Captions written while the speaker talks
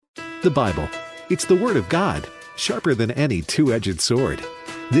The Bible. It's the Word of God, sharper than any two-edged sword.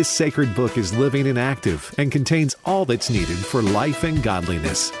 This sacred book is living and active and contains all that's needed for life and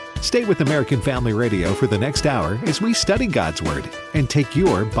godliness. Stay with American Family Radio for the next hour as we study God's Word and take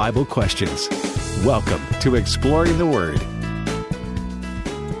your Bible questions. Welcome to Exploring the Word.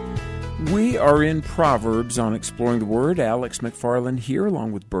 We are in Proverbs on Exploring the Word. Alex McFarland here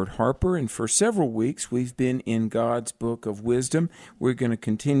along with Bert Harper, and for several weeks we've been in God's Book of Wisdom. We're going to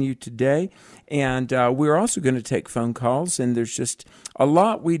continue today, and we're also going to take phone calls, and there's just a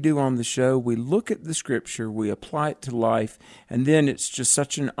lot we do on the show. We look at the Scripture, we apply it to life, and then it's just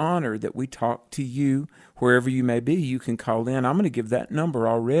such an honor that we talk to you wherever you may be. You can call in. I'm going to give that number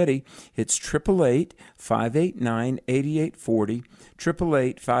already. It's 888-589-8840,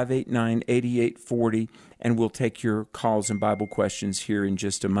 888-589-8840, and we'll take your calls and Bible questions here in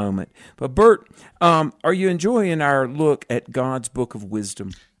just a moment. But Bert, are you enjoying our look at God's Book of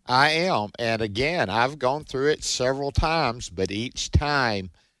Wisdom? I am, and again, I've gone through it several times, but each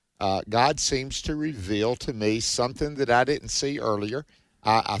time God seems to reveal to me something that I didn't see earlier.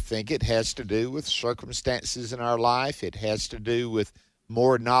 I think it has to do with circumstances in our life. It has to do with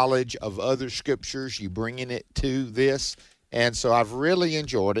more knowledge of other scriptures, you bringing it to this. And so I've really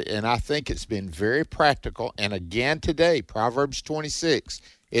enjoyed it, and I think it's been very practical. And again today, Proverbs 26,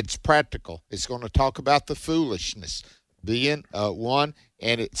 it's practical. It's going to talk about the foolishness being one,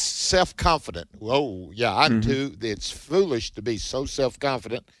 and it's self-confident. Whoa, yeah, I'm too. It's foolish to be so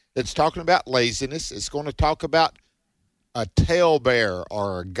self-confident. It's talking about laziness. It's going to talk about a talebearer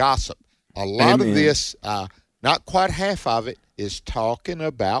or a gossip. A lot of this, not quite half of it, is talking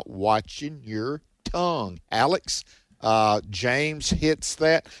about watching your tongue. Alex, James hits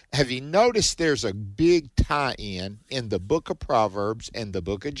that. Have you noticed there's a big tie-in in the book of Proverbs and the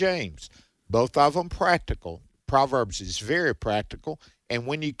book of James? Both of them practical. Proverbs is very practical. And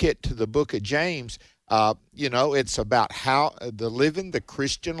when you get to the book of James, it's about how living the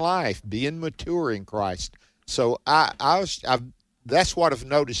Christian life, being mature in Christ. So that's what I've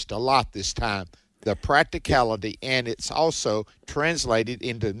noticed a lot this time, the practicality, and it's also translated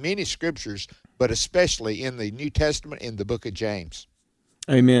into many scriptures, but especially in the New Testament in the book of James.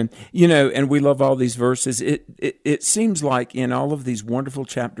 Amen. And we love all these verses. It seems like in all of these wonderful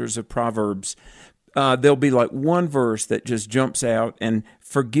chapters of Proverbs, there'll be like one verse that just jumps out, and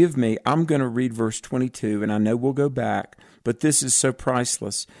forgive me, I'm going to read verse 22, and I know we'll go back, but this is so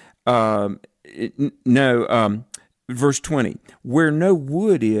priceless. Verse 20, where no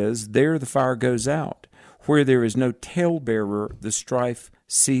wood is, there the fire goes out. Where there is no talebearer, the strife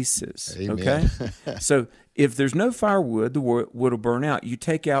ceases. Amen. Okay? So if there's no firewood, the wood will burn out. You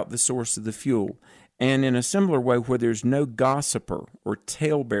take out the source of the fuel. And in a similar way, where there's no gossiper or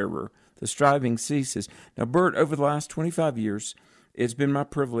talebearer, the striving ceases. Now, Bert, over the last 25 years, it's been my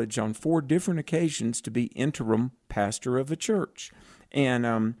privilege on 4 different occasions to be interim pastor of a church.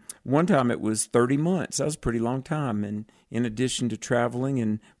 And one time it was 30 months. That was a pretty long time. And in addition to traveling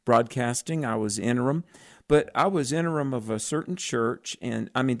and broadcasting, I was interim. But I was interim of a certain church, and,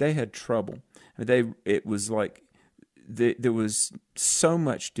 they had trouble. It was like there was so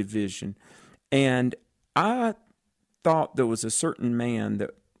much division. And I thought there was a certain man that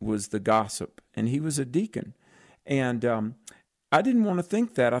was the gossip, and he was a deacon. And I didn't want to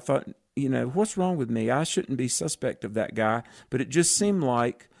think that. I thought, what's wrong with me? I shouldn't be suspect of that guy. But it just seemed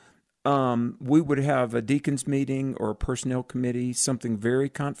like we would have a deacons meeting or a personnel committee, something very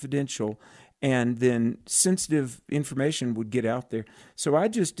confidential, and then sensitive information would get out there. So I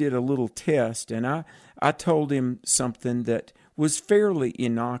just did a little test, and I told him something that was fairly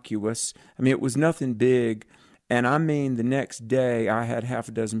innocuous. It was nothing big. And the next day I had half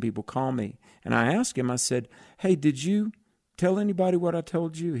a dozen people call me. And I asked him, I said, hey, did you tell anybody what I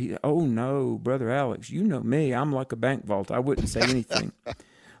told you? He, oh, no, Brother Alex, you know me. I'm like a bank vault. I wouldn't say anything.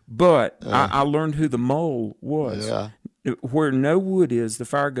 But I learned who the mole was. Yeah. Where no wood is, the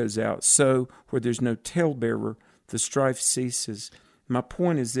fire goes out. So where there's no talebearer, the strife ceases. My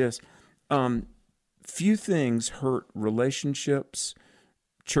point is this. Few things hurt relationships,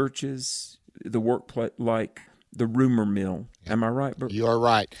 churches, the workplace, like the rumor mill. Yeah. Am I right, Bert? You are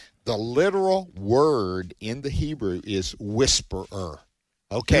right. The literal word in the Hebrew is whisperer.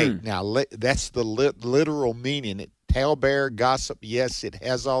 Okay, now that's the literal meaning. Talebearer, gossip, yes, it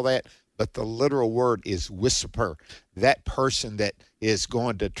has all that, but the literal word is whisper. That person that is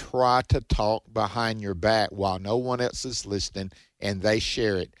going to try to talk behind your back while no one else is listening, and they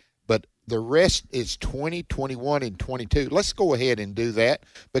share it. But the rest is 20, 21, and 22. Let's go ahead and do that,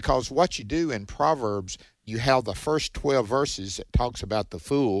 because what you do in Proverbs, you have the first 12 verses that talks about the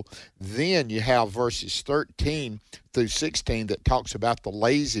fool. Then you have verses 13 through 16 that talks about the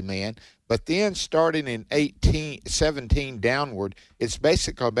lazy man. But then starting in 17 downward, it's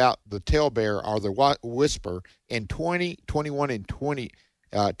basically about the talebearer or the whisper. And 20, 21, and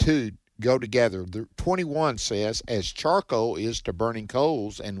 22 go together. The 21 says, as charcoal is to burning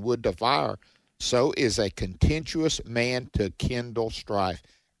coals and wood to fire, so is a contentious man to kindle strife.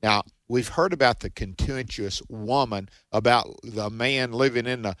 Now, we've heard about the contentious woman, about the man living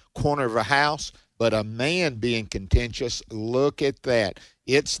in the corner of a house, but a man being contentious, look at that.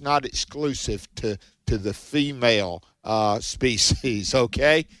 It's not exclusive to the female species,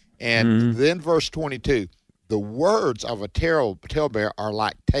 okay? And then verse 22, the words of a talebearer are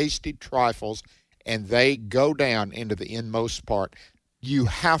like tasty trifles, and they go down into the inmost part. You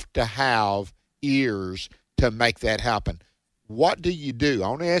have to have ears to make that happen. What do you do? I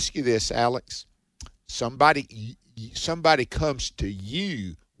want to ask you this, Alex. Somebody comes to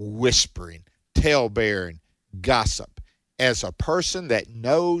you whispering, talebearing, gossip. As a person that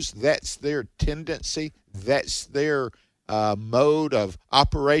knows that's their tendency, that's their mode of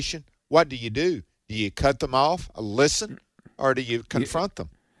operation, what do? Do you cut them off, listen, or do you confront them?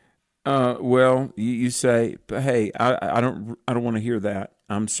 Well, you say, "Hey, I don't want to hear that.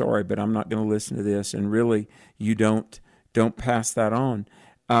 I'm sorry, but I'm not going to listen to this." And really, you don't pass that on.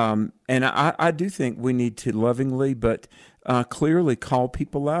 And I do think we need to lovingly, but clearly call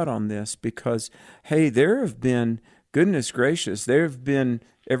people out on this, because, hey, there have been, goodness gracious, there have been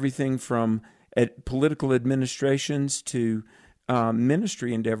everything from political administrations to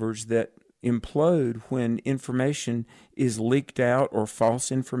ministry endeavors that implode when information is leaked out or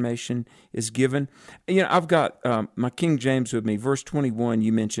false information is given. You know, I've got my King James with me. Verse 21,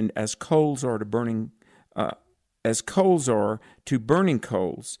 you mentioned, as coals are to burning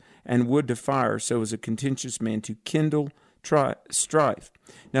coals, and wood to fire, so is a contentious man to kindle strife.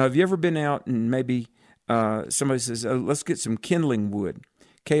 Now, have you ever been out and maybe somebody says, let's get some kindling wood,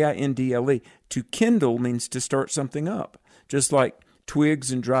 Kindle. To kindle means to start something up, just like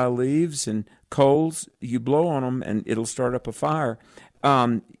twigs and dry leaves and coals, you blow on them and it'll start up a fire.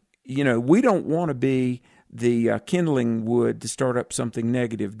 We don't want to be the kindling wood to start up something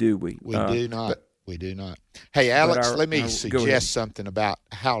negative, do we? We do not. We do not. Hey, Alex, let me suggest something about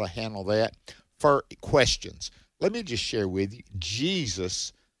how to handle that. For questions, let me just share with you,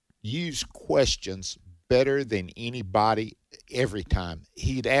 Jesus used questions better than anybody every time.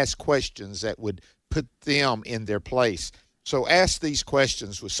 He'd ask questions that would put them in their place. So ask these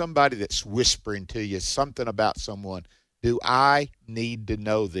questions with somebody that's whispering to you something about someone. Do I need to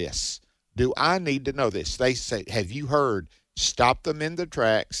know this? Do I need to know this? They say, have you heard? Stop them in their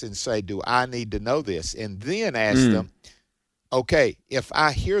tracks and say, do I need to know this? And then ask them, okay, if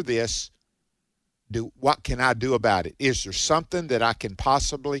I hear this, what can I do about it? Is there something that I can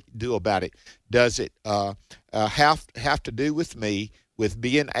possibly do about it? Does it have to do with me, with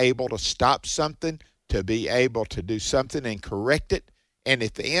being able to stop something, to be able to do something and correct it? And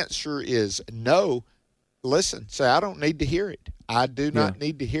if the answer is no, listen, say, I don't need to hear it. I do not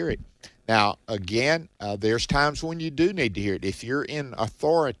need to hear it. Now, again, there's times when you do need to hear it. If you're in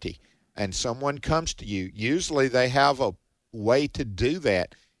authority and someone comes to you, usually they have a way to do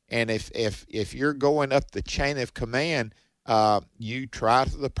that. And if you're going up the chain of command, you try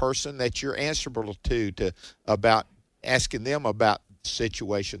to the person that you're answerable to about asking them about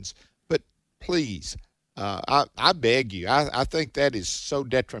situations. But please, I beg you, I think that is so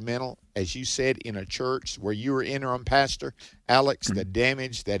detrimental, as you said, in a church where you were interim pastor. Alex, the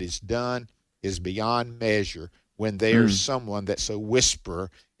damage that is done is beyond measure when there's someone that's a whisperer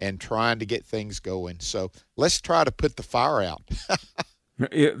and trying to get things going. So let's try to put the fire out.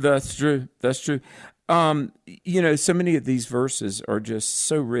 Yeah, that's true. That's true. So many of these verses are just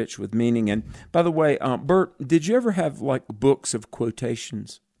so rich with meaning. And by the way, Bert, did you ever have like books of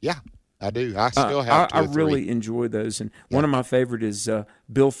quotations? Yeah, I do. I still have two or three. I really enjoy those. And one of my favorite is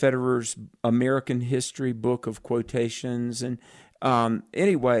Bill Federer's American History book of quotations. And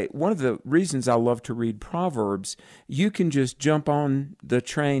anyway, one of the reasons I love to read Proverbs, you can just jump on the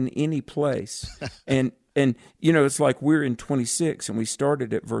train any place. And it's like we're in 26 and we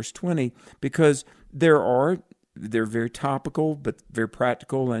started at verse 20 because they're very topical but very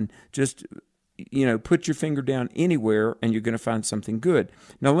practical, and just, put your finger down anywhere and you're going to find something good.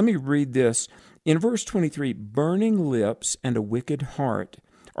 Now let me read this. In verse 23, burning lips and a wicked heart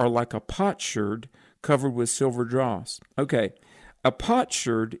are like a potsherd covered with silver dross. Okay, a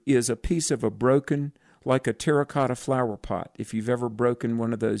potsherd is a piece of a broken, like a terracotta flower pot, if you've ever broken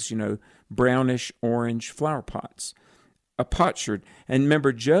one of those, brownish orange flower pots. A potsherd. And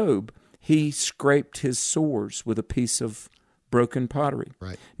remember, Job, he scraped his sores with a piece of broken pottery.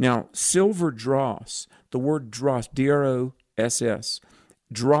 Right. Now, silver dross, the word dross, D-R-O-S-S,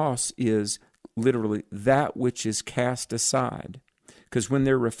 dross is literally that which is cast aside. Because when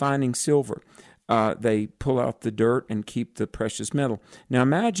they're refining silver, they pull out the dirt and keep the precious metal. Now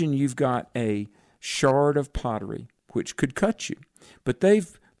imagine you've got a shard of pottery, which could cut you, but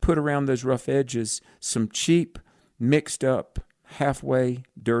they've put around those rough edges some cheap, mixed up, halfway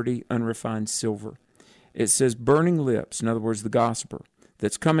dirty, unrefined silver. It says burning lips, in other words, the gossiper,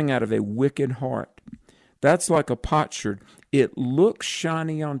 that's coming out of a wicked heart. That's like a potsherd. It looks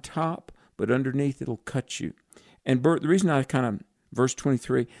shiny on top, but underneath it'll cut you. And Bert, the reason I verse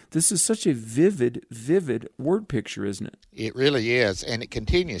 23, this is such a vivid word picture, isn't it? It really is, and it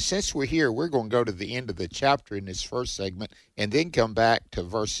continues. Since we're here, we're going to go to the end of the chapter in this first segment and then come back to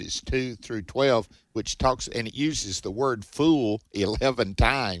verses 2 through 12, which talks, and it uses the word fool 11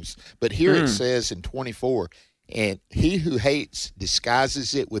 times. But here it says in 24, and he who hates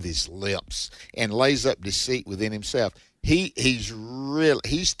disguises it with his lips and lays up deceit within himself. He's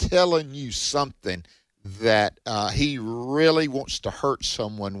telling you something that he really wants to hurt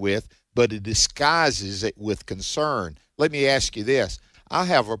someone with, but he disguises it with concern. Let me ask you this. I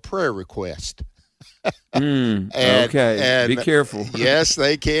have a prayer request. Okay, be careful. Yes,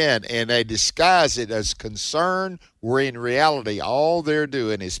 they can. And they disguise it as concern, where in reality all they're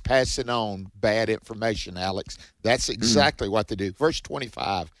doing is passing on bad information, Alex. That's exactly what they do. Verse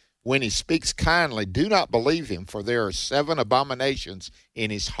 25, when he speaks kindly, do not believe him, for there are 7 abominations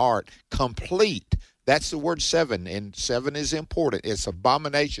in his heart, complete. That's the word 7, and 7 is important. It's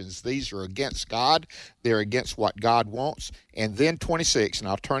abominations. These are against God. They're against what God wants. And then 26, and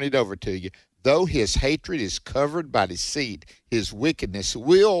I'll turn it over to you. Though his hatred is covered by deceit, his wickedness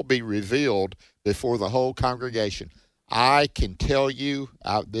will be revealed before the whole congregation. I can tell you,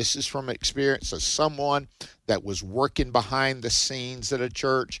 this is from experience of someone that was working behind the scenes at a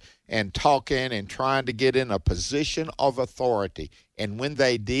church and talking and trying to get in a position of authority. And when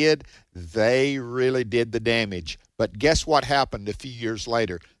they did, they really did the damage. But guess what happened a few years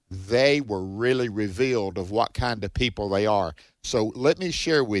later? They were really revealed of what kind of people they are. So let me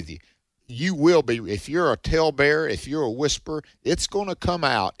share with you. You will be, if you're a talebearer, if you're a whisperer, it's going to come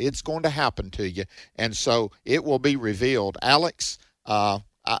out. It's going to happen to you. And so it will be revealed. Alex,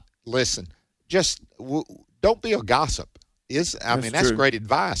 listen, just don't be a gossip. That's great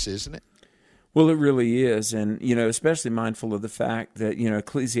advice, isn't it? Well, it really is. And, especially mindful of the fact that,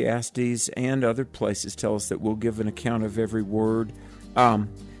 Ecclesiastes and other places tell us that we'll give an account of every word.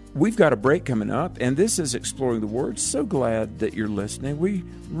 We've got a break coming up, and this is Exploring the Word. So glad that you're listening. We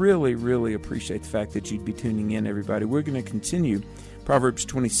really, really appreciate the fact that you'd be tuning in, everybody. We're going to continue Proverbs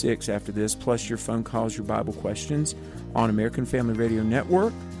 26 after this, plus your phone calls, your Bible questions on American Family Radio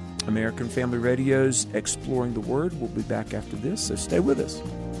Network, American Family Radio's Exploring the Word. We'll be back after this, so stay with us.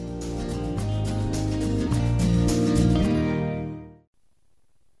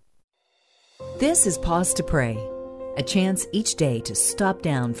 This is Pause to Pray, a chance each day to stop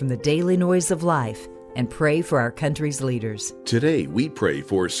down from the daily noise of life and pray for our country's leaders. Today, we pray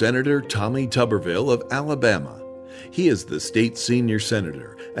for Senator Tommy Tuberville of Alabama. He is the state senior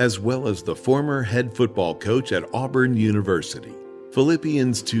senator, as well as the former head football coach at Auburn University.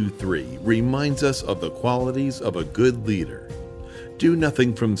 Philippians 2:3 reminds us of the qualities of a good leader. Do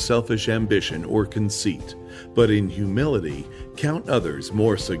nothing from selfish ambition or conceit, but in humility count others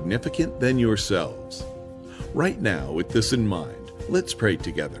more significant than yourselves. Right now, with this in mind, let's pray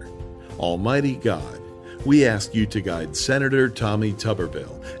together. Almighty God, we ask you to guide Senator Tommy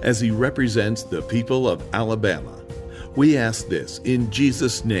Tuberville as he represents the people of Alabama. We ask this in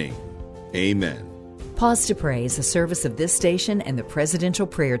Jesus' name. Amen. Pause to Pray is a service of this station and the Presidential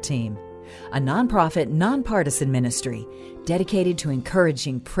Prayer Team, a nonprofit, nonpartisan ministry dedicated to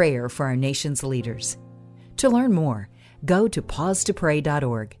encouraging prayer for our nation's leaders. To learn more, go to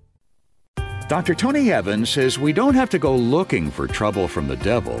pausetopray.org. Dr. Tony Evans says we don't have to go looking for trouble from the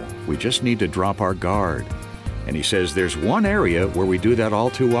devil. We just need to drop our guard. And he says there's one area where we do that all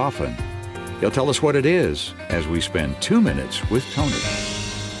too often. He'll tell us what it is as we spend 2 minutes with Tony.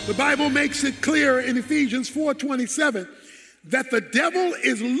 The Bible makes it clear in Ephesians 4:27 that the devil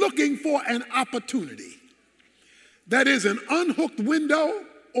is looking for an opportunity. That is an unhooked window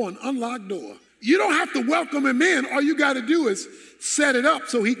or an unlocked door. You don't have to welcome him in. All you got to do is set it up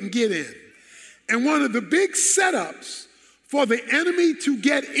so he can get in. And one of the big setups for the enemy to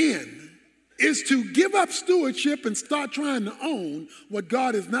get in is to give up stewardship and start trying to own what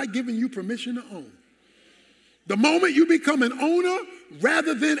God has not given you permission to own. The moment you become an owner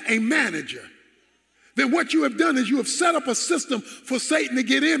rather than a manager, then what you have done is you have set up a system for Satan to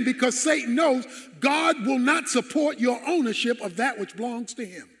get in, because Satan knows God will not support your ownership of that which belongs to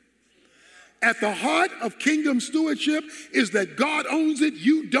him. At the heart of kingdom stewardship is that God owns it,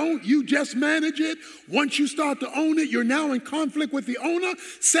 you don't, you just manage it. Once you start to own it, you're now in conflict with the owner,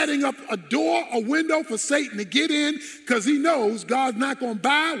 setting up a door, a window for Satan to get in, because he knows God's not going to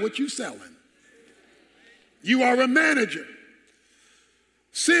buy what you're selling. You are a manager.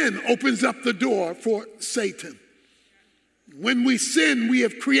 Sin opens up the door for Satan. When we sin, we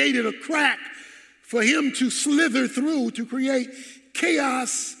have created a crack for him to slither through to create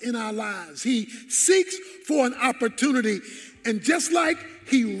chaos in our lives. He seeks for an opportunity, and just like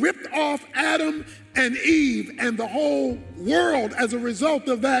he ripped off Adam and Eve and the whole world as a result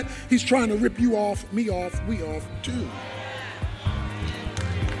of that, he's trying to rip you off, me off, we off too.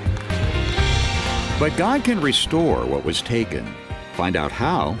 But God can restore what was taken. Find out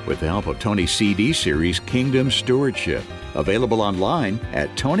how with the help of Tony's CD series, Kingdom Stewardship, available online at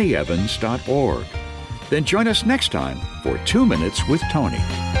tonyevans.org. Then join us next time for 2 Minutes with Tony.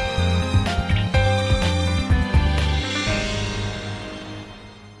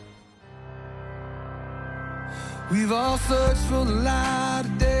 We've all searched for the light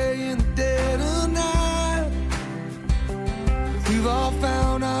of day in the dead of night. We've all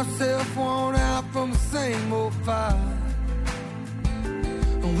found ourselves worn out from the same old fight.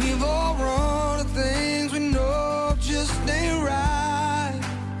 We've all run to things we know just ain't right.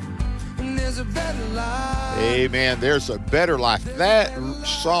 And there's a better life. Amen. There's a better life. That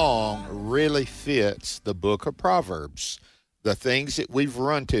song really fits the book of Proverbs. The things that we've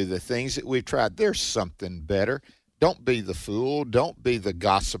run to, the things that we've tried, there's something better. Don't be the fool. Don't be the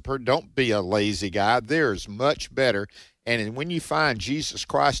gossiper. Don't be a lazy guy. There's much better. And when you find Jesus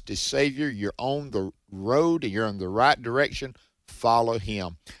Christ as Savior, you're on the road, you're in the right direction. Follow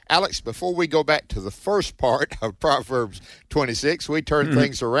him. Alex, before we go back to the first part of Proverbs 26, we turn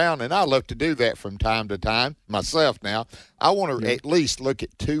things around, and I love to do that from time to time myself now. I want to at least look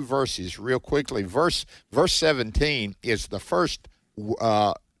at 2 verses real quickly. Verse 17 is the first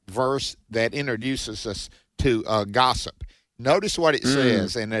verse that introduces us to gossip. Notice what it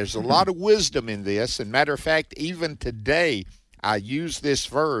says, and there's a lot of wisdom in this. And matter of fact, even today, I use this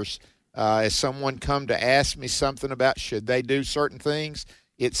verse as someone come to ask me something about should they do certain things.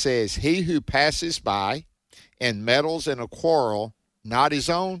 It says, he who passes by and meddles in a quarrel not his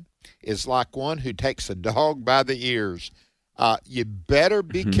own is like one who takes a dog by the ears. You better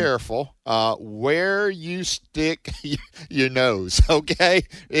be careful where you stick your nose, okay,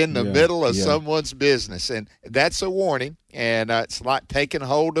 in the middle of someone's business. And that's a warning, and it's like taking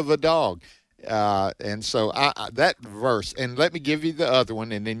hold of a dog. And so that verse, and let me give you the other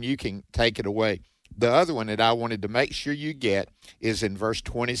one, and then you can take it away. The other one that I wanted to make sure you get is in verse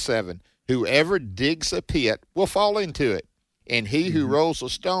 27. Whoever digs a pit will fall into it, and he who rolls a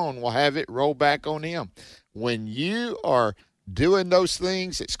stone will have it roll back on him. When you are doing those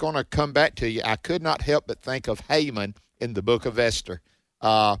things, it's going to come back to you. I could not help but think of Haman in the book of Esther.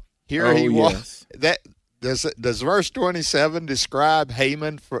 Here he was. That does verse 27 describe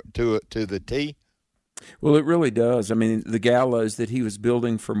Haman to the T? Well, it really does. I mean, the gallows that he was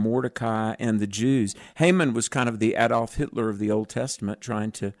building for Mordecai and the Jews. Haman was kind of the Adolf Hitler of the Old Testament,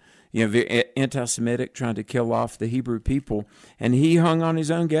 trying to, anti-Semitic, trying to kill off the Hebrew people. And he hung on his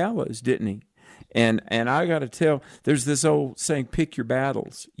own gallows, didn't he? And I got to tell, there's this old saying, pick your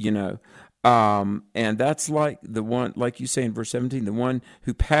battles, and that's like the one, like you say in verse 17, the one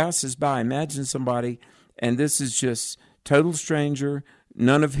who passes by. Imagine somebody, and this is just total stranger,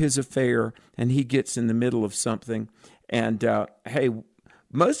 none of his affair, and he gets in the middle of something. And, hey,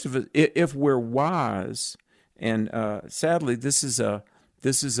 most of it, if we're wise, and sadly, this is a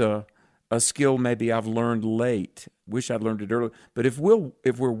skill maybe I've learned late. Wish I'd learned it earlier. But if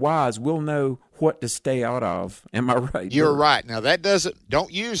we're wise, we'll know what to stay out of. Am I right? You're right. Now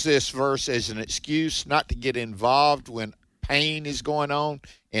don't use this verse as an excuse not to get involved when pain is going on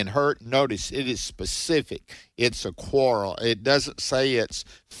and hurt. Notice it is specific. It's a quarrel. It doesn't say it's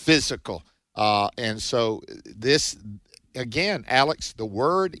physical. And so this, again, Alex, the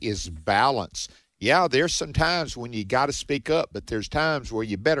word is balance. Yeah, there's some times when you got to speak up, but there's times where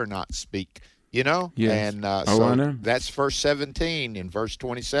you better not speak, Yes. And so that's verse 17 and verse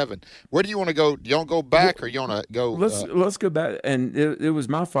 27. Where do you want to go? You want to go back or you want to go? Let's go back. And it was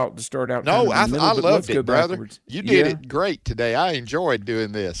my fault to start out. No, I loved it, brother. Backwards. You did it great today. I enjoyed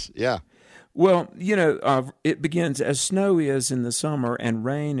doing this. Yeah. Well, it begins, as snow is in the summer and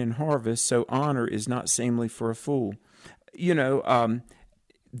rain in harvest, so honor is not seemly for a fool.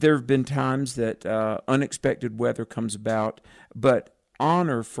 There have been times that unexpected weather comes about, but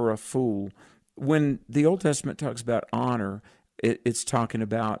honor for a fool when the Old Testament talks about honor, it's talking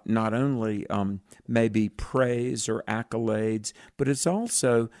about not only maybe praise or accolades, but it's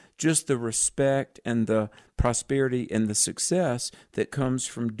also just the respect and the prosperity and the success that comes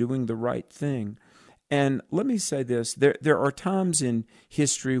from doing the right thing. And let me say this, there are times in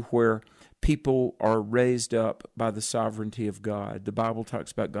history where people are raised up by the sovereignty of God. The Bible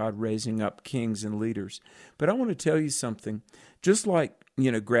talks about God raising up kings and leaders. But I want to tell you something. Just like,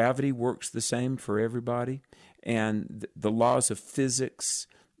 gravity works the same for everybody, and the laws of physics,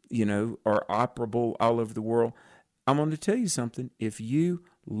 are operable all over the world, I'm going to tell you something. If you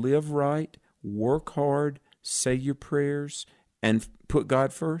live right, work hard, say your prayers, and put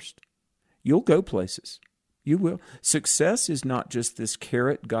God first, you'll go places. You will. Success is not just this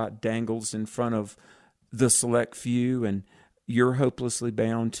carrot God dangles in front of the select few and you're hopelessly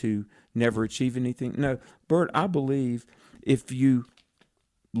bound to never achieve anything. No, Bert, I believe if you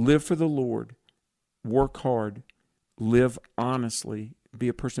live for the Lord, work hard, live honestly, be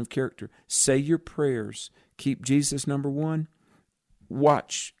a person of character, say your prayers, keep Jesus number one,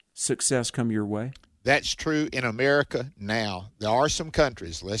 watch success come your way. That's true in America now. There are some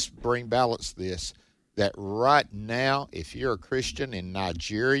countries, let's bring balance this, that right now, if you're a Christian in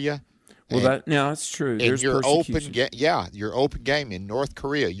Nigeria, that's true. There's you're persecution. You're open game in North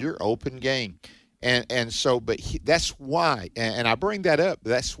Korea. You're open game, and so, that's why, and I bring that up.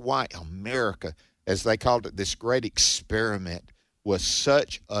 That's why America, as they called it, this great experiment, was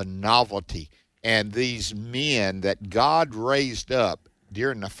such a novelty, and these men that God raised up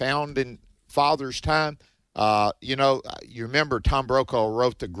during the founding fathers' time. You remember Tom Brokaw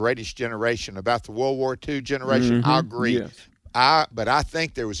wrote The Greatest Generation about the World War II generation. Mm-hmm. I agree. Yes. But I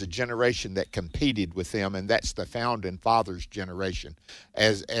think there was a generation that competed with them, and that's the founding fathers generation.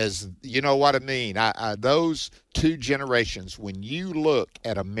 As you know what I mean? Those two generations, when you look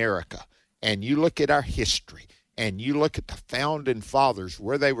at America and you look at our history and you look at the founding fathers,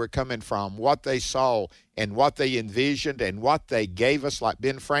 where they were coming from, what they saw and what they envisioned and what they gave us, like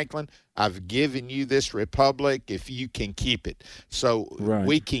Ben Franklin, I've given you this republic if you can keep it. So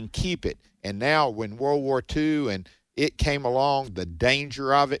we can keep it. And now when World War II and it came along, the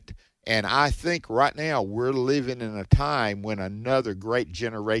danger of it, and I think right now we're living in a time when another great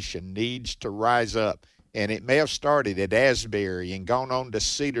generation needs to rise up. And it may have started at Asbury and gone on to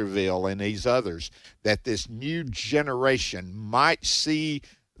Cedarville and these others, that this new generation might see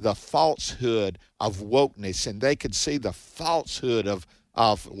the falsehood of wokeness, and they could see the falsehood of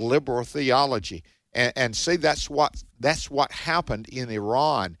liberal theology, and see that's what happened in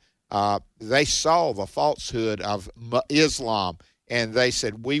Iran. They saw the falsehood of Islam, and they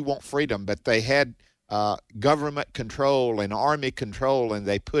said, we want freedom, but they had government control and army control, and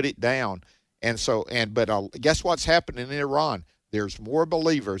they put it down. But guess what's happening in Iran? There's more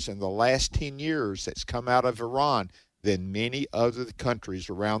believers in the last 10 years that's come out of Iran than many other countries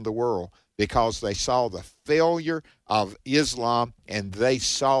around the world, because they saw the failure of Islam and they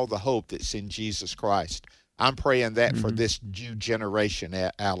saw the hope that's in Jesus Christ. I'm praying that for this new generation,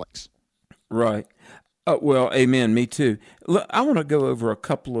 Alex. Right. Well, amen. Me too. Look, I want to go over a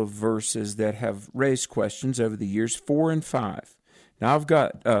couple of verses that have raised questions over the years, 4 and 5. Now, I've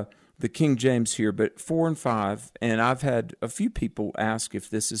got the King James here, but 4 and 5, and I've had a few people ask if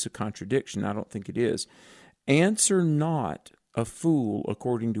this is a contradiction. I don't think it is. Answer not a fool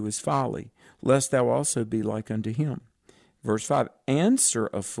according to his folly, lest thou also be like unto him. Verse 5,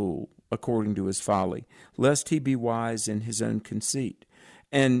 answer a fool according to his folly, lest he be wise in his own conceit.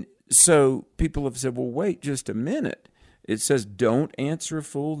 And so people have said, well, wait just a minute. It says don't answer a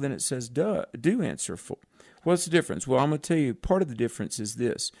fool, then it says do answer a fool. What's the difference? Well, I'm going to tell you, part of the difference is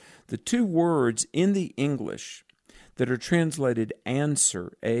this. The two words in the English that are translated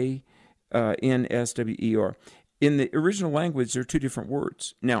answer, A-N-S-W-E-R, in the original language, there are two different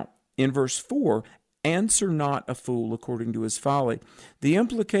words. Now, in verse 4, answer not a fool according to his folly. The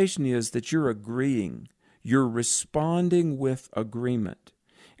implication is that you're agreeing. You're responding with agreement.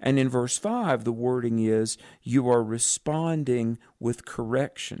 And in verse 5, the wording is you are responding with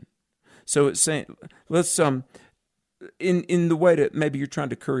correction. So it's saying, let's in the way that maybe you're trying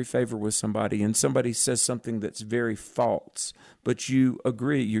to curry favor with somebody and somebody says something that's very false, but you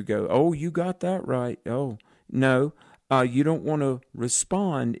agree, you go, oh, you got that right. Oh, no, you don't want to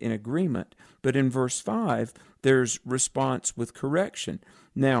respond in agreement. But in verse 5, there's response with correction.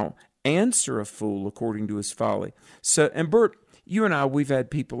 Now, answer a fool according to his folly. So, and Bert, you and I, we've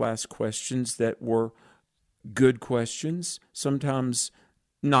had people ask questions that were good questions, sometimes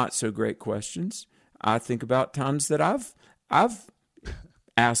not so great questions. I think about times that I've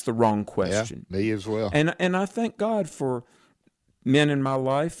asked the wrong question. Yeah, me as well. And I thank God for men in my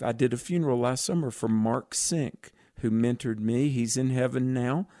life. I did a funeral last summer for Mark Sink, who mentored me. He's in heaven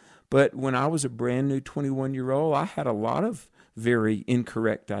now. But when I was a brand new 21-year-old, I had a lot of very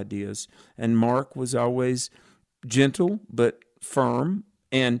incorrect ideas. And Mark was always gentle but firm,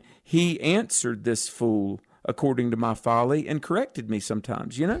 and he answered this fool according to my folly and corrected me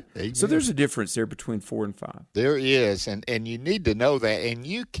sometimes, Amen. So there's a difference there between 4 and 5. There is, and you need to know that, and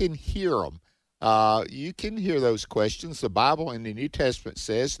you can hear them. You can hear those questions. The Bible in the New Testament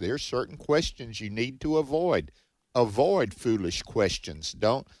says there's certain questions you need to avoid. Avoid foolish questions.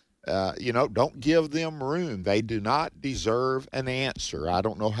 Don't give them room. They do not deserve an answer. I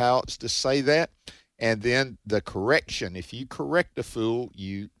don't know how else to say that. And then the correction. If you correct a fool,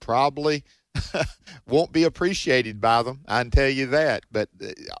 you probably won't be appreciated by them. I can tell you that. But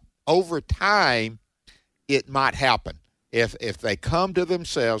over time, it might happen. If they come to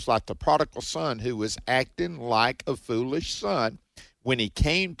themselves like the prodigal son who was acting like a foolish son, when he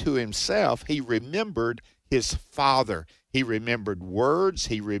came to himself, he remembered his father. He remembered words,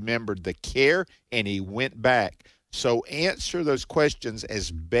 he remembered the care, and he went back. So answer those questions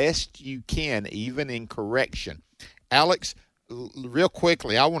as best you can, even in correction. Alex, real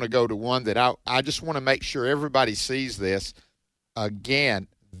quickly, I want to go to one that I just want to make sure everybody sees this. Again,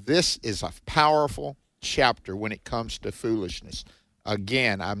 this is a powerful chapter when it comes to foolishness.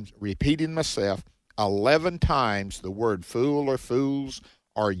 Again, I'm repeating myself. 11 times the word fool or fools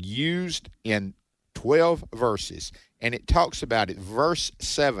are used in 12 verses. And it talks about it. Verse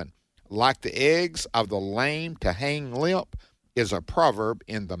 7, like the eggs of the lame to hang limp is a proverb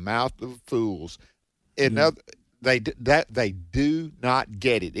in the mouth of fools. They do not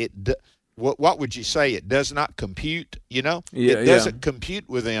get it. What would you say? It does not compute. It doesn't compute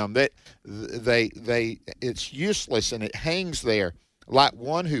with them. That it's useless and it hangs there. Like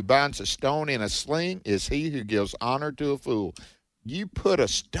one who binds a stone in a sling is he who gives honor to a fool. You put a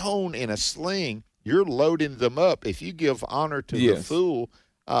stone in a sling, you're loading them up. If you give honor to the fool,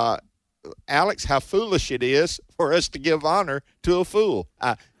 Alex, how foolish it is for us to give honor to a fool.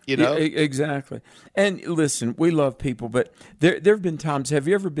 Yeah, exactly. And listen, we love people, but there have been times, have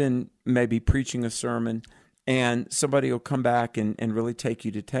you ever been maybe preaching a sermon and somebody will come back and really take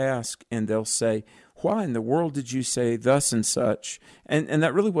you to task and they'll say, why in the world did you say thus and such? And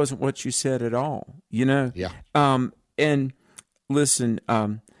that really wasn't what you said at all, Yeah. And listen,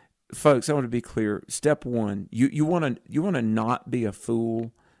 folks, I want to be clear. Step one, you want to not be a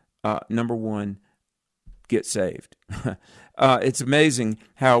fool. Number one, get saved. It's amazing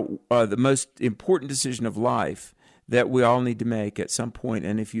how the most important decision of life that we all need to make at some point,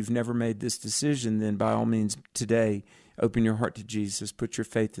 and if you've never made this decision, then by all means today, open your heart to Jesus, put your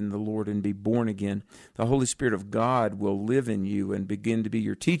faith in the Lord, and be born again. The Holy Spirit of God will live in you and begin to be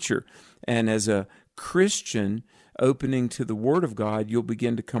your teacher. And as a Christian, opening to the Word of God, you'll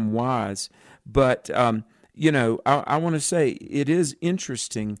begin to come wise. But, I want to say it is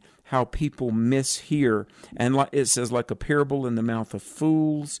interesting how people mishear. And it says, like a parable in the mouth of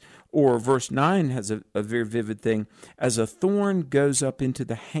fools. Or verse 9 has a very vivid thing. As a thorn goes up into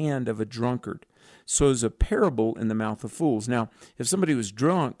the hand of a drunkard, so is a parable in the mouth of fools. Now, if somebody was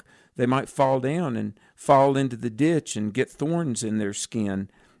drunk, they might fall down and fall into the ditch and get thorns in their skin.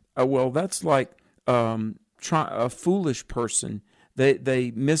 That's like a foolish person.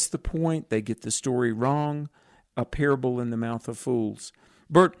 They miss the point. They get the story wrong. A parable in the mouth of fools.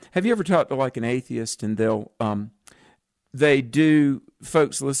 Bert, have you ever talked to like an atheist and they do,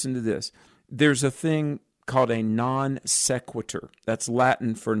 folks, listen to this. There's a thing called a non sequitur. That's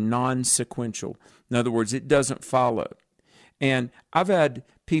Latin for non-sequential. In other words, it doesn't follow. And I've had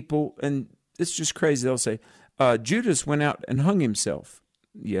people, and it's just crazy, they'll say, Judas went out and hung himself.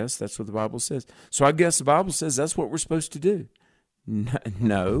 Yes, that's what the Bible says. So I guess the Bible says that's what we're supposed to do.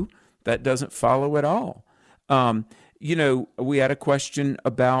 No, that doesn't follow at all. We had a question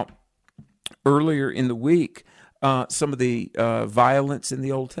about earlier in the week, some of the violence in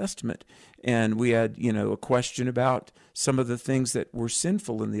the Old Testament. And we had, a question about some of the things that were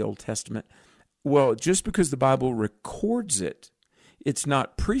sinful in the Old Testament. Well, just because the Bible records it, it's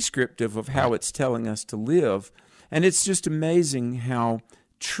not prescriptive of how it's telling us to live. And it's just amazing how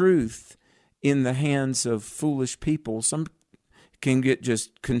truth in the hands of foolish people, some can get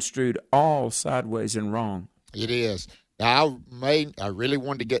just construed all sideways and wrong. It is. Now, I really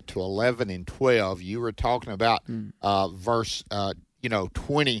wanted to get to 11 and 12. You were talking about verse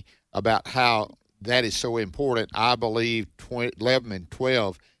 20, about how that is so important. I believe 11 and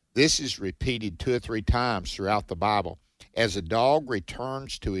 12, this is repeated 2 or 3 times throughout the Bible. As a dog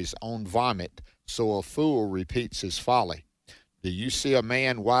returns to his own vomit, so a fool repeats his folly. Do you see a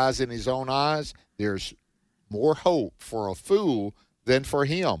man wise in his own eyes? There's more hope for a fool than for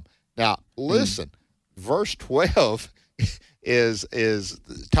him. Now, listen, verse 12 is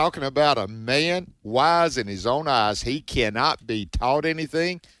talking about a man wise in his own eyes. He cannot be taught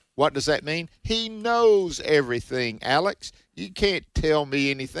anything. What does that mean? He knows everything, Alex. You can't tell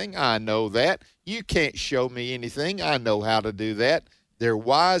me anything. I know that. You can't show me anything. I know how to do that. They're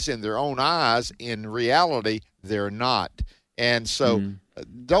wise in their own eyes. In reality, they're not. And so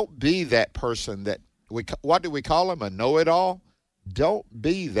don't be that person that what do we call them? A know-it-all? Don't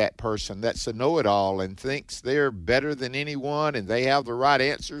be that person that's a know-it-all and thinks they're better than anyone and they have the right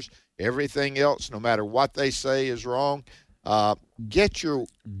answers. Everything else, no matter what they say, is wrong. Get your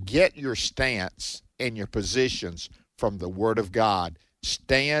stance and your positions from the Word of God.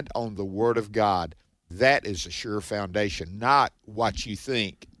 Stand on the Word of God. That is a sure foundation, not what you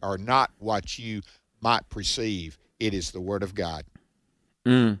think or not what you might perceive. It is the Word of God.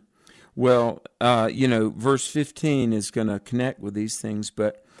 Well, verse 15 is going to connect with these things,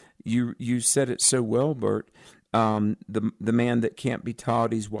 but you said it so well, Bert. The man that can't be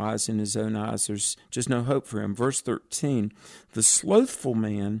taught, he's wise in his own eyes. There's just no hope for him. Verse 13, the slothful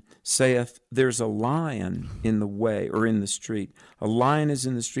man saith, there's a lion in the way or in the street. A lion is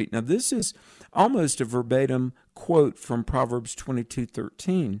in the street. Now, this is almost a verbatim quote from Proverbs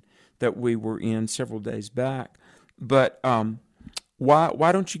 22:13 that we were in several days back. But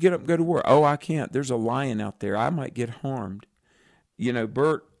why don't you get up and go to work? Oh, I can't. There's a lion out there. I might get harmed.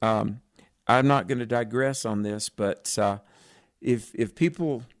 Bert, I'm not going to digress on this, but if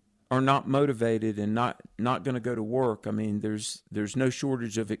people are not motivated and not going to go to work, I mean, there's no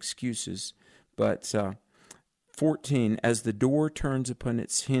shortage of excuses. But 14, as the door turns upon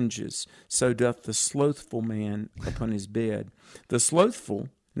its hinges, so doth the slothful man upon his bed. The slothful,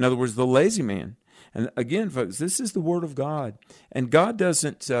 in other words, the lazy man. And again, folks, this is the Word of God. And God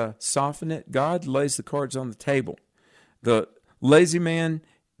doesn't soften it. God lays the cards on the table. The lazy man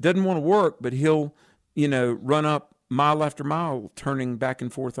doesn't want to work, but he'll, run up mile after mile, turning back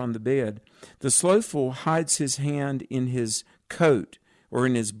and forth on the bed. The slothful hides his hand in his coat or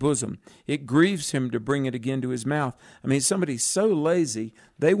in his bosom. It grieves him to bring it again to his mouth. I mean, somebody's so lazy,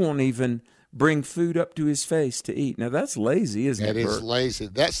 they won't even bring food up to his face to eat. Now, that's lazy, isn't it, Bert? That is lazy.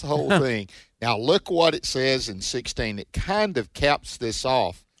 That's the whole thing. Now, look what it says in 16. It kind of caps this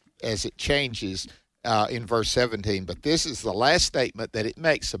off as it changes in verse 17. But this is the last statement that it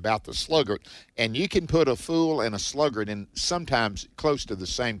makes about the sluggard. And you can put a fool and a sluggard in sometimes close to the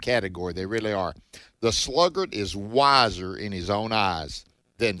same category. They really are. The sluggard is wiser in his own eyes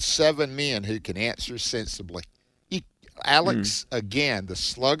than 7 men who can answer sensibly. Alex, again, the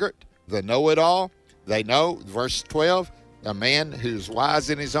sluggard, the know-it-all, they know, verse 12, a man who's wise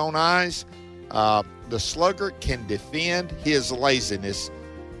in his own eyes, the sluggard can defend his laziness,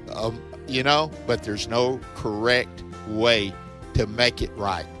 but there's no correct way to make it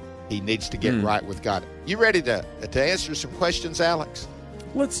right. He needs to get right with God. You ready to answer some questions, Alex?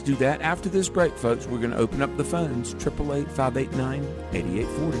 Let's do that after this break, folks. We're going to open up the phones,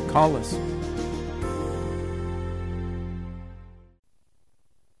 888-589-8840. Call us.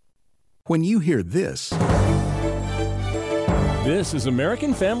 When you hear this, this is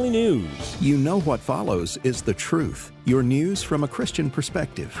American Family News. You know what follows is the truth. Your news from a Christian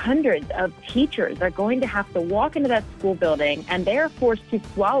perspective. Hundreds of teachers are going to have to walk into that school building, and they are forced to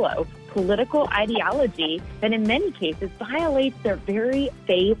swallow political ideology that in many cases violates their very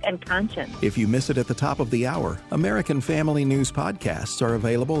faith and conscience. If you miss it at the top of the hour, American Family News podcasts are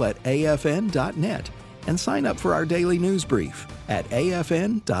available at afn.net. And sign up for our daily news brief at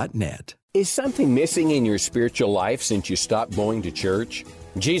afn.net. Is something missing in your spiritual life since you stopped going to church?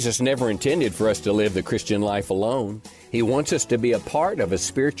 Jesus never intended for us to live the Christian life alone. He wants us to be a part of a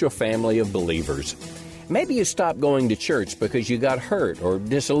spiritual family of believers. Maybe you stopped going to church because you got hurt or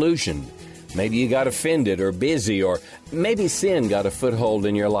disillusioned. Maybe you got offended or busy, or maybe sin got a foothold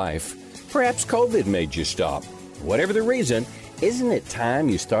in your life. Perhaps COVID made you stop. Whatever the reason, isn't it time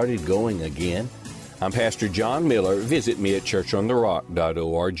you started going again? I'm Pastor John Miller. Visit me at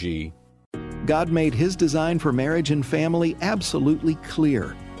churchontherock.org. God made His design for marriage and family absolutely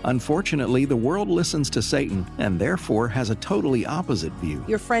clear. Unfortunately, the world listens to Satan and therefore has a totally opposite view.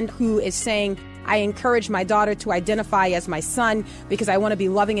 Your friend who is saying, I encourage my daughter to identify as my son because I want to be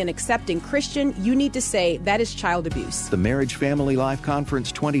loving and accepting Christian, you need to say that is child abuse. The Marriage Family Life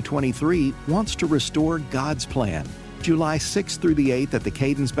Conference 2023 wants to restore God's plan. July 6th through the 8th at the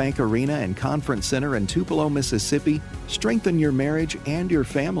Cadence Bank Arena and Conference Center in Tupelo, Mississippi. Strengthen your marriage and your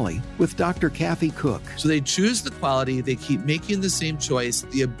family with Dr. Kathy Cook. So they choose the quality, they keep making the same choice,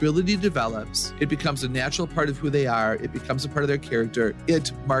 the ability develops, it becomes a natural part of who they are, it becomes a part of their character,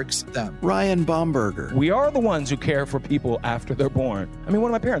 it marks them. Ryan Baumberger. We are the ones who care for people after they're born. I mean,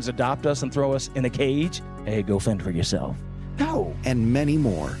 one of my parents adopt us and throw us in a cage. Hey, go fend for yourself. No. And many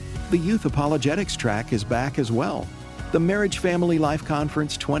more. The Youth Apologetics track is back as well. The Marriage Family Life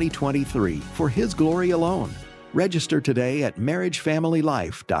Conference 2023 for His glory alone. Register today at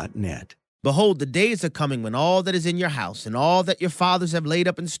marriagefamilylife.net. Behold, the days are coming when all that is in your house and all that your fathers have laid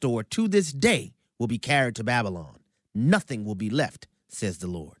up in store to this day will be carried to Babylon. Nothing will be left, says the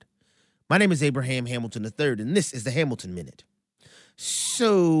Lord. My name is Abraham Hamilton III, and this is the Hamilton Minute.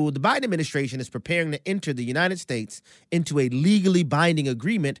 So the Biden administration is preparing to enter the United States into a legally binding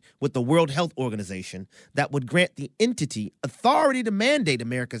agreement with the World Health Organization that would grant the entity authority to mandate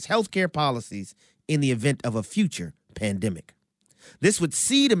America's healthcare policies in the event of a future pandemic. This would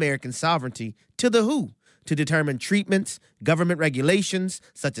cede American sovereignty to the WHO to determine treatments, government regulations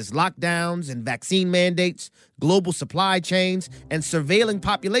such as lockdowns and vaccine mandates, global supply chains, and surveilling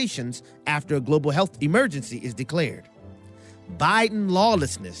populations after a global health emergency is declared. Biden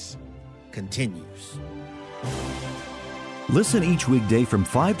lawlessness continues. Listen each weekday from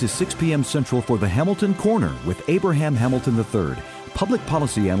 5 to 6 p.m. Central for the Hamilton Corner with Abraham Hamilton III, public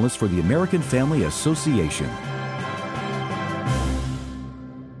policy analyst for the American Family Association.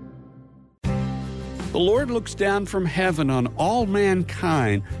 The Lord looks down from heaven on all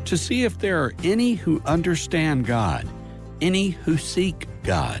mankind to see if there are any who understand God, any who seek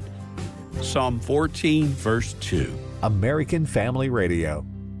God. Psalm 14, verse 2. American Family Radio.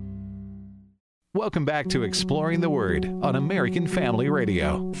 Welcome back to Exploring the Word on American Family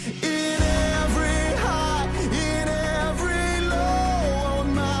Radio.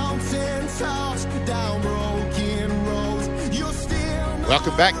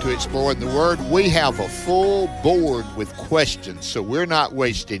 Welcome back to Exploring the Word. We have a full board with questions, so we're not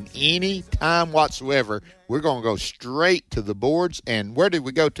wasting any time whatsoever. We're going to go straight to the boards. And where did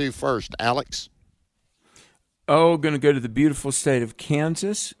we go to first, Alex? Oh, going to go to the beautiful state of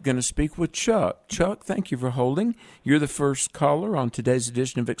Kansas. Going to speak with Chuck. Chuck, thank you for holding. You're the first caller on today's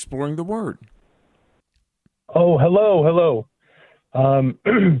edition of Exploring the Word. Oh, hello.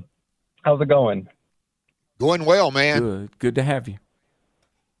 How's it going? Going well, man. Good to have you.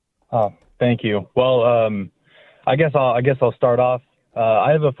 Oh, thank you. Well, I guess I'll start off.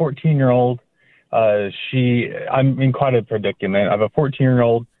 I have a 14-year-old. I'm in quite a predicament. I have a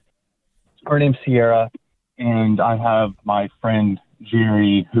 14-year-old. Her name's Sierra. And I have my friend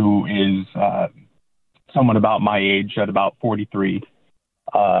Jerry, who is someone about my age, at about 43.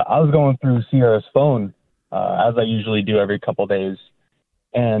 I was going through Sierra's phone, as I usually do every couple days,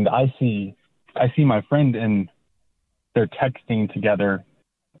 and I see my friend, and they're texting together,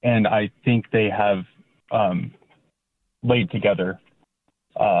 and I think they have laid together,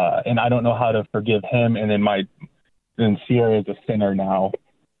 and I don't know how to forgive him. And then Sierra is a sinner now.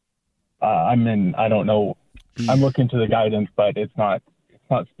 I don't know. I'm looking to the guidance, but it's not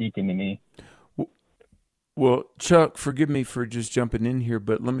speaking to me. Well, Chuck, forgive me for just jumping in here,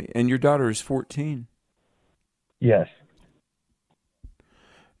 but and your daughter is 14. Yes.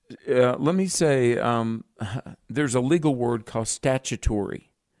 Let me say, there's a legal word called statutory.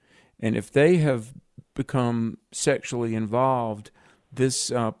 And if they have become sexually involved,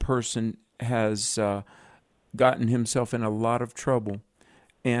 this person has gotten himself in a lot of trouble.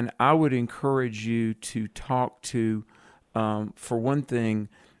 And I would encourage you to talk to, for one thing,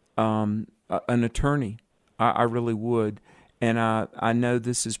 an attorney. I really would. And I know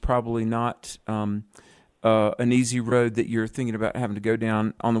this is probably not an easy road that you're thinking about having to go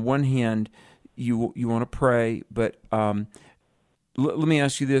down. On the one hand, you want to pray, but let me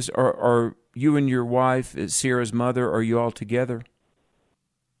ask you this. Are you and your wife, Sierra's mother, are you all together?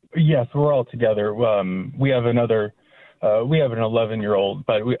 Yes, we're all together. We have an 11-year-old,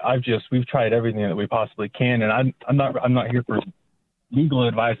 but we've tried everything that we possibly can, and I'm not here for legal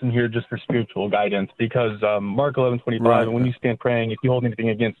advice. I'm here just for spiritual guidance, because Mark 11:25, right. And when you stand praying, if you hold anything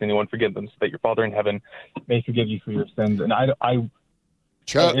against anyone, forgive them, so that your Father in heaven may forgive you for your sins. And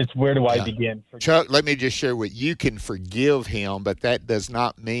Chuck, it's where do I begin? Chuck, let me just share with you. You can forgive him, but that does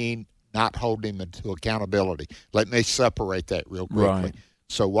not mean not holding him to accountability. Let me separate that real quickly. Right.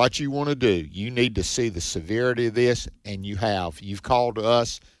 So what you want to do, you need to see the severity of this, and you've called to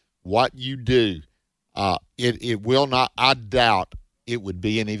us. What you do, it will not, I doubt it would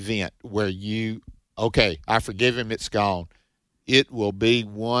be an event where I forgive him, it's gone. it will be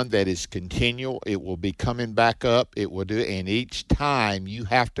one that is continual. It will be coming back up. It will do, and each time you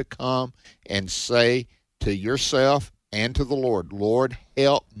have to come and say to yourself and to the Lord, Lord,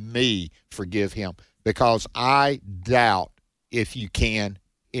 help me forgive him, because I doubt if you can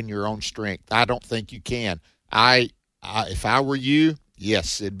in your own strength. I don't think you can. If I were you,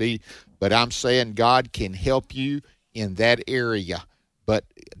 yes, it'd be, but I'm saying God can help you in that area. But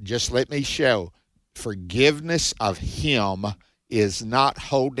just let me show, forgiveness of him is not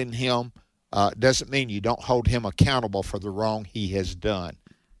holding him, doesn't mean you don't hold him accountable for the wrong he has done.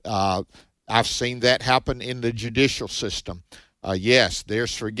 I've seen that happen in the judicial system. Yes,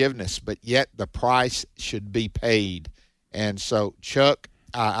 there's forgiveness, but yet the price should be paid. And so, Chuck,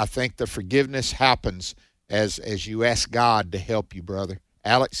 I think the forgiveness happens as you ask God to help you, brother.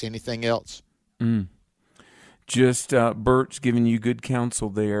 Alex, anything else? Just Bert's giving you good counsel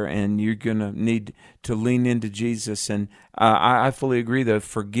there, and you're going to need to lean into Jesus. And I fully agree, though.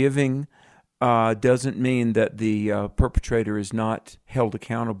 Forgiving doesn't mean that the perpetrator is not held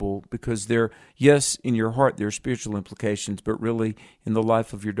accountable, because yes, in your heart there are spiritual implications, but really in the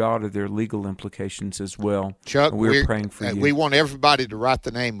life of your daughter there are legal implications as well. Chuck, we're praying for you. We want everybody to write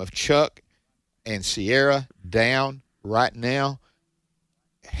the name of Chuck and Sierra down right now.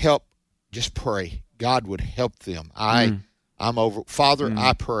 Help, just pray. God would help them. I'm over. Father,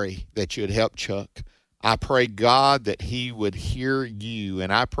 I pray that you'd help Chuck. I pray, God, that he would hear you,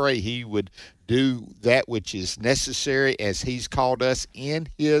 and I pray he would do that which is necessary as he's called us in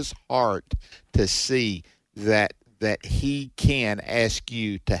his heart to see that he can ask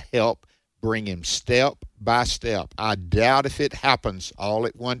you to help bring him step by step. I doubt if it happens all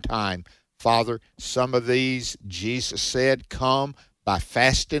at one time. Father, some of these, Jesus said, come by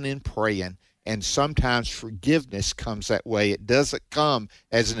fasting and praying. And sometimes forgiveness comes that way. It doesn't come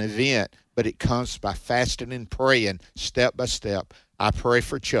as an event, but it comes by fasting and praying step by step. I pray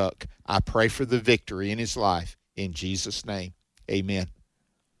for Chuck. I pray for the victory in his life. In Jesus' name, amen.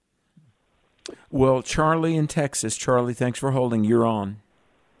 Well, Charlie in Texas. Charlie, thanks for holding. You're on.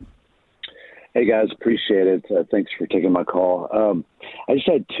 Hey, guys, appreciate it. Thanks for taking my call. I just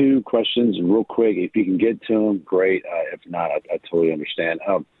had two questions real quick. If you can get to them, great. If not, I totally understand.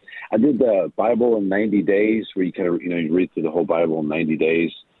 I did the Bible in 90 days, where you kind of, you read through the whole Bible in 90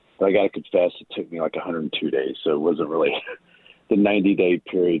 days. But I got to confess, it took me like 102 days, so it wasn't really the 90-day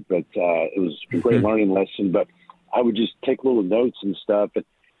period. But it was a great learning lesson. But I would just take little notes and stuff. But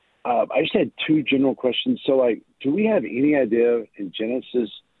I just had two general questions. So, do we have any idea in Genesis,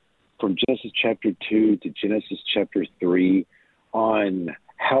 from Genesis chapter 2 to Genesis chapter 3, on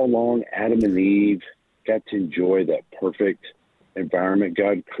how long Adam and Eve got to enjoy that perfect environment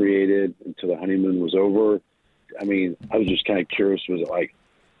God created until the honeymoon was over? I mean, I was just kind of curious, was it like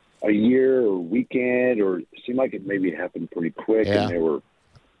a year or weekend, or it seemed like it maybe happened pretty quick? Yeah. And they were...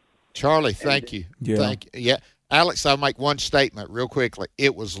 Charlie, thank you. Yeah. Thank you. Yeah. Alex, I'll make one statement real quickly.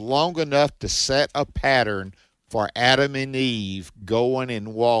 It was long enough to set a pattern for Adam and Eve going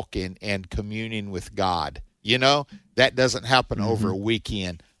and walking and communing with God. That doesn't happen over a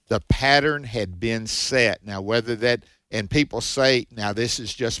weekend. The pattern had been set. Now, whether that, and people say, now this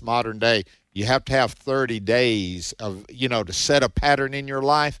is just modern day, you have to have 30 days of, to set a pattern in your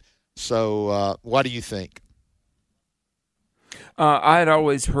life. So what do you think? I had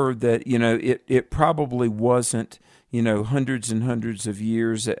always heard that, it probably wasn't, hundreds and hundreds of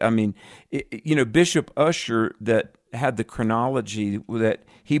years. I mean, Bishop Ussher, that had the chronology, that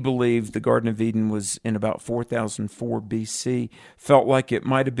he believed the Garden of Eden was in about 4004 BC, felt like it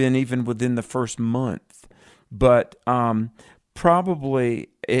might have been even within the first month. But probably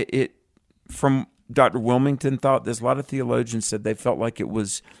it from Dr. Wilmington thought, there's a lot of theologians said they felt like it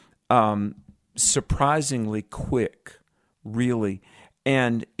was surprisingly quick, really.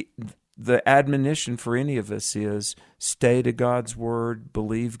 And the admonition for any of us is stay to God's word,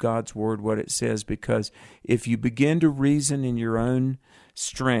 believe God's word, what it says, because if you begin to reason in your own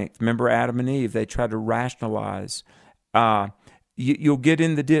strength, remember Adam and Eve, they tried to rationalize, you'll get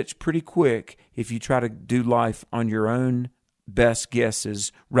in the ditch pretty quick if you try to do life on your own best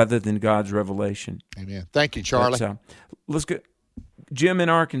guesses rather than God's revelation. Amen. Thank you, Charlie. Let's go. Jim in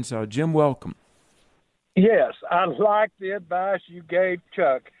Arkansas. Jim, welcome. Yes, I like the advice you gave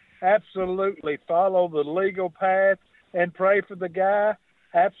Chuck. Absolutely. Follow the legal path and pray for the guy.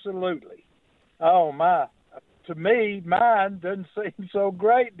 Absolutely. Oh, my. To me, mine doesn't seem so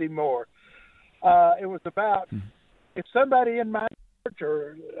great anymore. It was about, if somebody in my church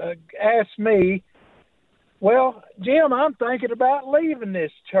or asked me, well, Jim, I'm thinking about leaving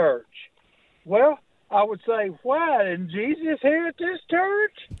this church. Well, I would say, why? Isn't Jesus here at this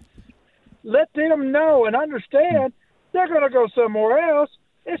church? Let them know and understand they're going to go somewhere else.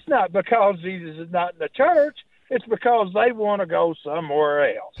 It's not because Jesus is not in the church. It's because they want to go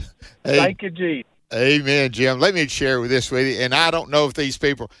somewhere else. Hey, thank you, Jesus. Amen, Jim. Let me share this with you, and I don't know if these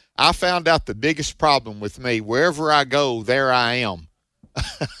people, I found out the biggest problem with me, wherever I go, there I am.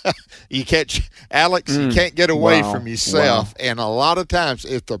 You catch, Alex, you can't get away from yourself. And a lot of times,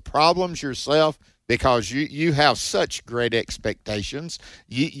 if the problem's yourself, because you have such great expectations,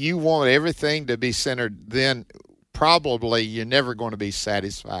 you want everything to be centered, then probably you're never going to be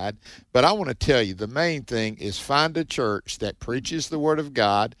satisfied. But I want to tell you, the main thing is find a church that preaches the Word of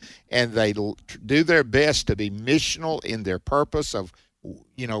God, and they do their best to be missional in their purpose of,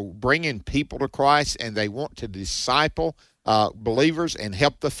 bringing people to Christ, and they want to disciple believers and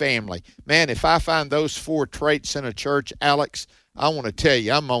help the family. Man, if I find those 4 traits in a church, Alex, I want to tell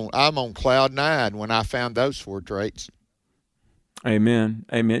you, I'm on cloud 9 when I found those 4 traits. Amen.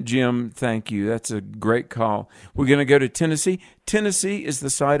 Amen. Jim, thank you. That's a great call. We're going to go to Tennessee. Tennessee is the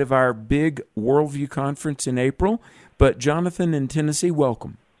site of our big Worldview Conference in April. But Jonathan in Tennessee,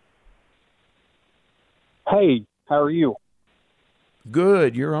 welcome. Hey, how are you?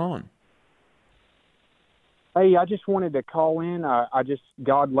 Good. You're on. Hey, I just wanted to call in.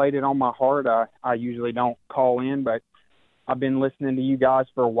 God laid it on my heart. I usually don't call in, but I've been listening to you guys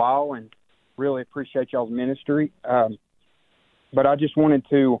for a while and really appreciate y'all's ministry. But I just wanted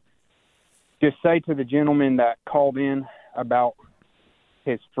to just say to the gentleman that called in about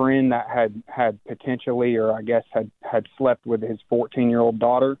his friend that had potentially, or I guess had slept with his 14-year-old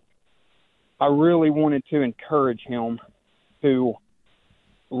daughter, I really wanted to encourage him to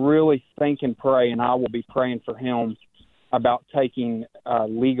really think and pray, and I will be praying for him about taking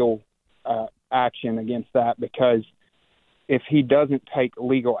legal action against that, because if he doesn't take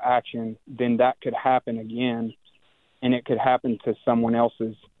legal action, then that could happen again, and it could happen to someone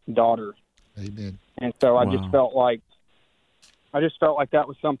else's daughter. Amen. And so I just felt like that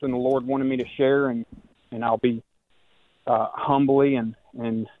was something the Lord wanted me to share, and I'll be humbly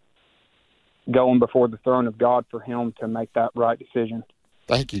and going before the throne of God for him to make that right decision.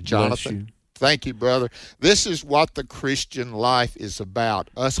 Thank you, Jonathan. Thank you, brother. This is what the Christian life is about,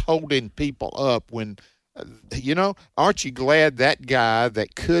 us holding people up when, aren't you glad that guy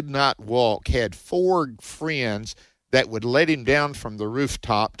that could not walk had 4 friends that would let him down from the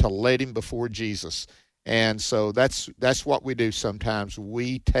rooftop to lead him before Jesus? And so that's what we do sometimes.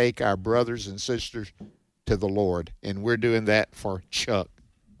 We take our brothers and sisters to the Lord, and we're doing that for Chuck.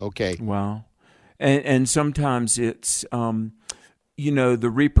 Okay. Wow. And sometimes it's, the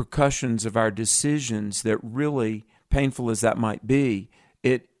repercussions of our decisions that really, painful as that might be,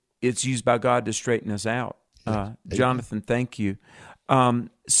 it's used by God to straighten us out. Jonathan, thank you.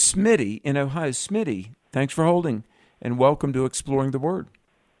 Smitty in Ohio. Smitty, thanks for holding, and welcome to Exploring the Word.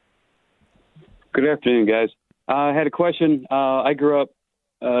 Good afternoon, guys. I had a question. I grew up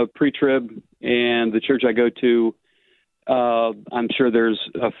pre-trib, and the church I go to, I'm sure there's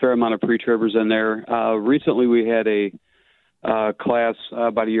a fair amount of pre-tribbers in there. Recently, we had a class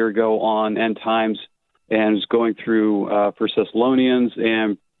about a year ago on end times, and was going through First Thessalonians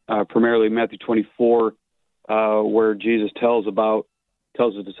and primarily Matthew 24, where Jesus tells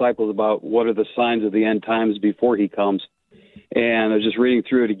the disciples about what are the signs of the end times before he comes. And I was just reading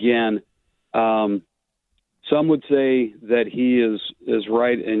through it again. Some would say that he is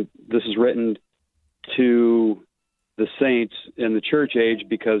right, and this is written to the saints in the church age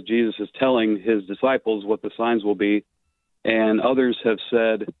because Jesus is telling his disciples what the signs will be. And others have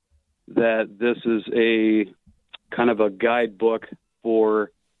said that this is a kind of a guidebook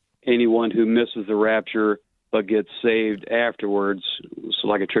for anyone who misses the rapture but gets saved afterwards, so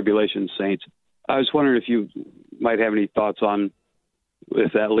like a tribulation saint. I was wondering if you might have any thoughts on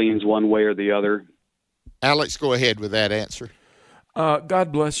if that leans one way or the other. Alex, go ahead with that answer.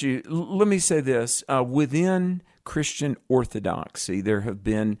 God bless you. Let me say this. Within Christian orthodoxy, there have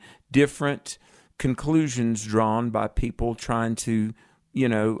been different conclusions drawn by people trying to,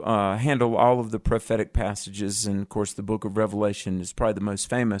 handle all of the prophetic passages. And, of course, the book of Revelation is probably the most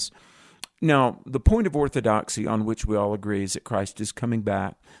famous. Now, the point of orthodoxy on which we all agree is that Christ is coming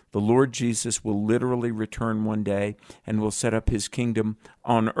back. The Lord Jesus will literally return one day and will set up his kingdom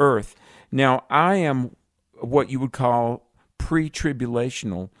on earth. Now, I am what you would call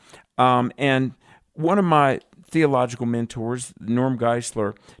pre-tribulational. And one of my theological mentors, Norm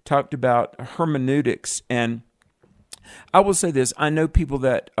Geisler, talked about hermeneutics. And I will say this, I know people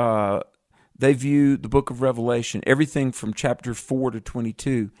that they view the book of Revelation, everything from chapter 4 to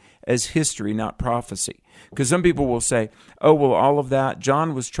 22, as history, not prophecy. Because some people will say, oh, well, all of that,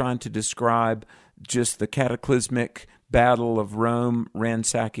 John was trying to describe just the cataclysmic battle of Rome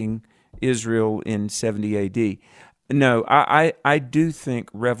ransacking Israel in 70 AD. No, I do think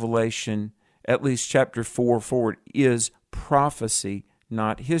Revelation, at least chapter 4 forward, is prophecy,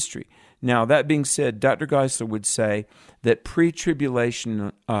 not history. Now, that being said, Dr. Geisler would say that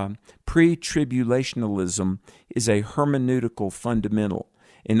pre-tribulationalism is a hermeneutical fundamental.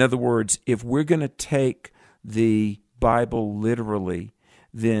 In other words, if we're going to take the Bible literally,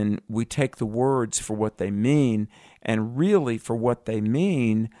 then we take the words for what they mean, and really for what they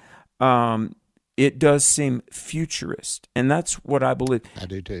mean, it does seem futurist, and that's what I believe. I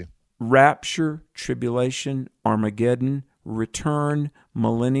do too. Rapture, tribulation, Armageddon, return,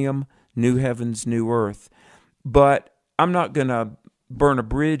 millennium, new heavens, new earth. But I'm not going to burn a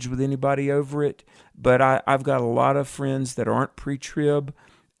bridge with anybody over it, but I've got a lot of friends that aren't pre-trib,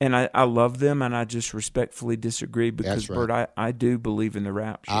 and I love them, and I just respectfully disagree because, That's right. Bert, I do believe in the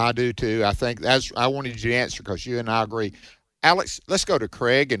rapture. I do too. I think I wanted you to answer because you and I agree. Alex, let's go to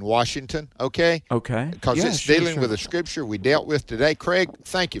Craig in Washington, okay? Okay. Because it's dealing with a scripture we dealt with today. Craig,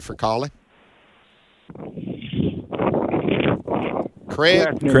 thank you for calling.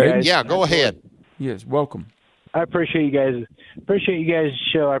 Craig? Guys. Yeah, go ahead. Yes, welcome. I appreciate you guys. Appreciate you guys'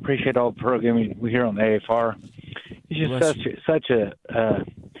 show. I appreciate all the programming we hear on the AFR. It's just such a.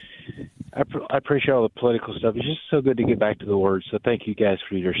 I appreciate all the political stuff. It's just so good to get back to the Word. So thank you guys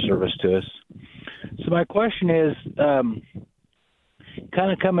for your service to us. So my question is,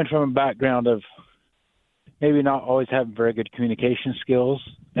 kind of coming from a background of maybe not always having very good communication skills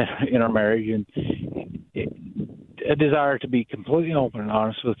in our marriage, and a desire to be completely open and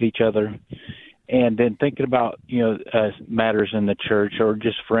honest with each other, and then thinking about matters in the church or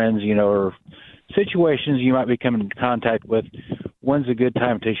just friends, or situations you might be coming into contact with. When's a good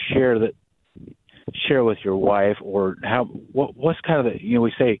time to share with your wife, or what's kind of the,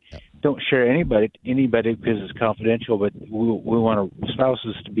 we say don't share anybody because it's confidential, but we want our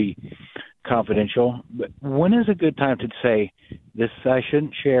spouses to be confidential. But when is a good time to say this I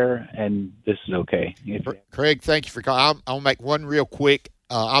shouldn't share and this is okay? Craig, thank you for calling. I'll make one real quick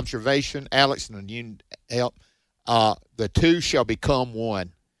observation, Alex, and you help. The two shall become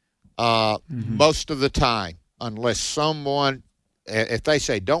one most of the time, unless someone, if they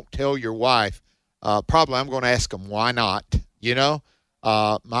say don't tell your wife, probably I'm going to ask them why not.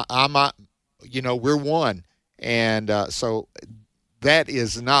 We're one, and so that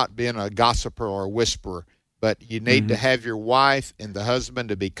is not being a gossiper or a whisperer. But you need to have your wife and the husband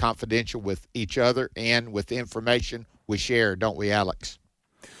to be confidential with each other and with the information we share, don't we, Alex?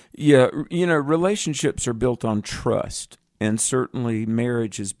 Yeah, relationships are built on trust, and certainly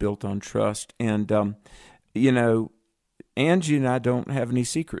marriage is built on trust. And, Angie and I don't have any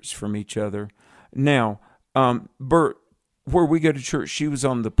secrets from each other. Now, Bert, where we go to church, she was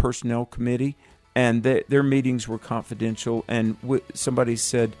on the personnel committee, and their meetings were confidential. And somebody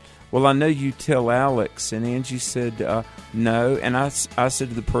said, well, I know you tell Alex. And Angie said, no. And I said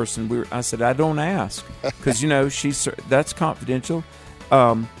to the person, I said, I don't ask because, that's confidential.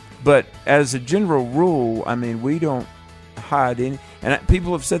 But as a general rule, we don't hide any. And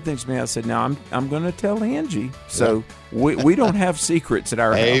people have said things to me. I said, "Now I'm going to tell Angie." So we don't have secrets at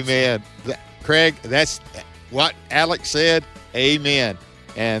our house. Amen, Craig. That's what Alex said. Amen,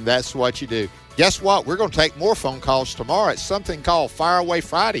 and that's what you do. Guess what? We're going to take more phone calls tomorrow. It's something called Fire Away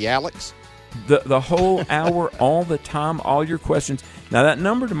Friday, Alex. The whole hour, all the time, all your questions. Now that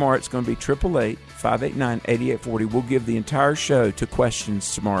number tomorrow, it's going to be 888-589-8840. We'll give the entire show to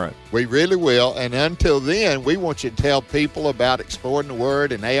questions tomorrow. We really will. And until then, we want you to tell people about exploring the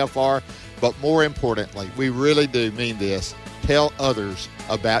Word and AFR. But more importantly, we really do mean this. Tell others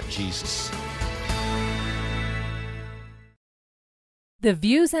about Jesus. The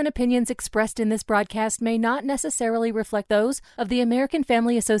views and opinions expressed in this broadcast may not necessarily reflect those of the American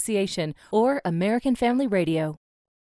Family Association or American Family Radio.